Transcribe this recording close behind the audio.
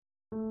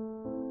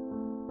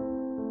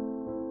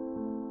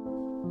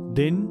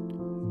दिन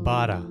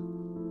 12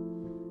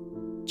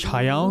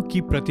 छायाओं की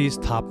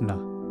प्रतिस्थापना।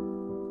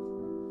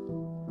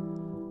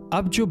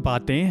 अब जो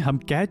बातें हम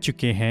कह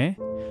चुके हैं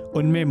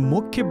उनमें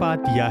मुख्य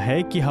बात यह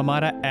है कि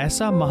हमारा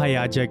ऐसा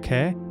महायाजक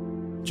है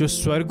जो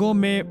स्वर्गों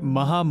में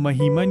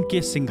महामहिमन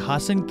के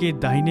सिंहासन के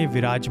दाहिने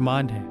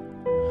विराजमान है।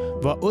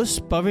 वह उस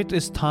पवित्र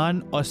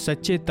स्थान और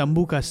सच्चे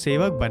तंबू का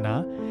सेवक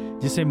बना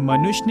जिसे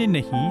मनुष्य ने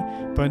नहीं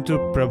परंतु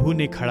प्रभु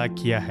ने खड़ा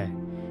किया है।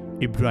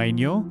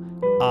 इब्रानियों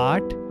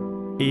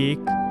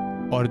 8:1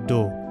 और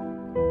 2।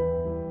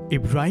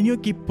 इब्रानियों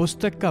की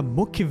पुस्तक का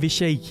मुख्य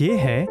विषय ये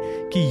है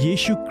कि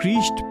यीशु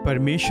क्रिस्ट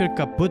परमेश्वर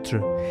का पुत्र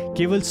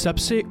केवल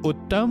सबसे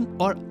उत्तम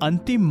और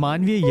अंतिम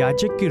मानवीय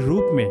याजक के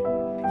रूप में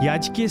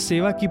याजकीय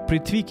सेवा की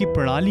पृथ्वी की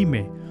प्रणाली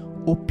में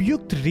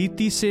उपयुक्त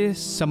रीति से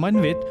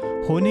समन्वित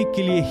होने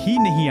के लिए ही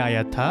नहीं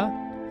आया था,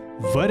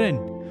 वरन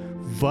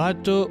वह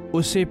तो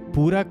उसे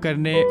पूरा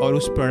करने और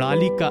उस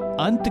प्रणाली का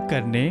अंत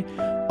करने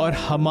और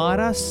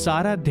हमारा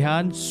सारा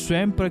ध्यान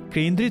स्वयं पर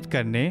केंद्रित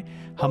करने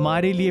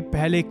हमारे लिए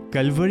पहले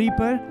कलवरी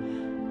पर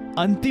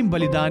अंतिम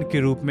बलिदान के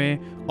रूप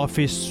में और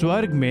फिर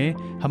स्वर्ग में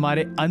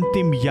हमारे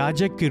अंतिम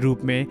याजक के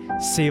रूप में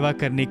सेवा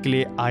करने के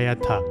लिए आया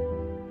था।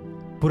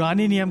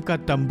 पुराने नियम का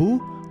तंबू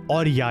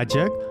और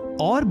याजक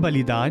और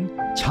बलिदान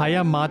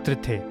छाया मात्र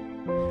थे।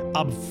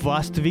 अब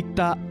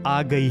वास्तविकता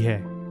आ गई है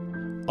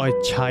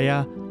और छाया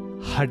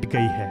हट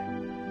गई है।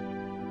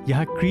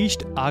 यह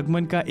क्रिस्ट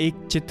आगमन का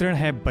एक चित्रण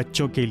है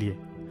बच्चों के लिए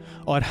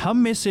और हम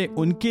में से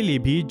उनके लिए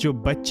भी जो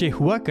बच्चे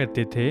हुआ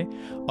करते थे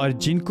और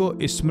जिनको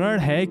स्मरण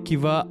है कि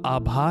वह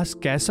आभास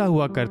कैसा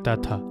हुआ करता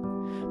था।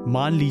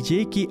 मान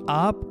लीजिए कि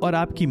आप और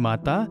आपकी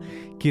माता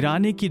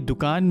किराने की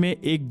दुकान में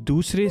एक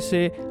दूसरे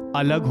से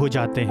अलग हो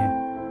जाते हैं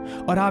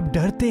और आप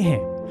डरते हैं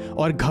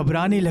और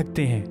घबराने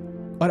लगते हैं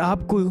और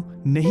आपको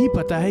नहीं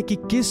पता है कि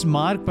किस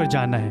मार्ग पर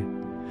जाना है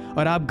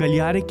और आप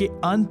गलियारे के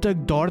अंत तक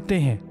दौड़ते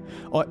हैं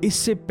और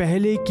इससे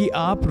पहले कि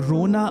आप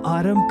रोना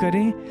आरंभ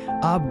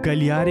करें आप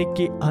गलियारे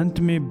के अंत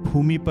में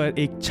भूमि पर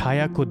एक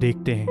छाया को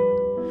देखते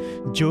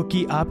हैं जो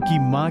कि आपकी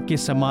मां के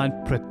समान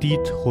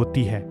प्रतीत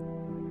होती है।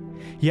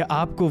 यह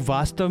आपको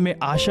वास्तव में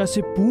आशा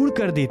से पूर्ण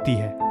कर देती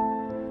है।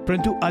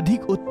 परंतु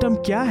अधिक उत्तम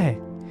क्या है,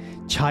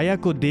 छाया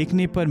को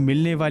देखने पर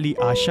मिलने वाली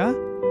आशा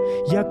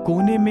या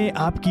कोने में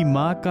आपकी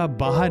मां का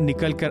बाहर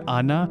निकलकर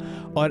आना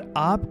और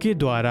आपके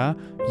द्वारा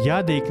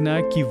यह देखना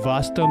कि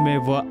वास्तव में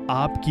वह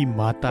आपकी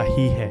माता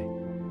ही है।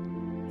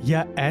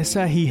 या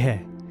ऐसा ही है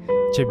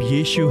जब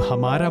यीशु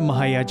हमारा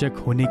महायाजक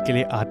होने के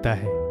लिए आता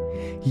है।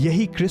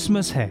 यही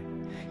क्रिसमस है।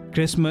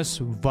 क्रिसमस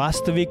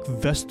वास्तविक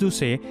वस्तु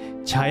से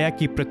छाया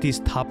की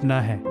प्रतिस्थापना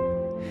है,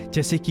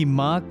 जैसे कि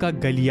मां का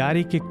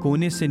गलियारे के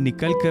कोने से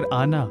निकलकर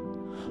आना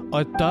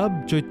और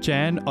तब जो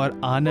चैन और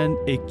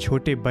आनंद एक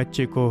छोटे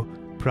बच्चे को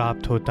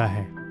प्राप्त होता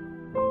है।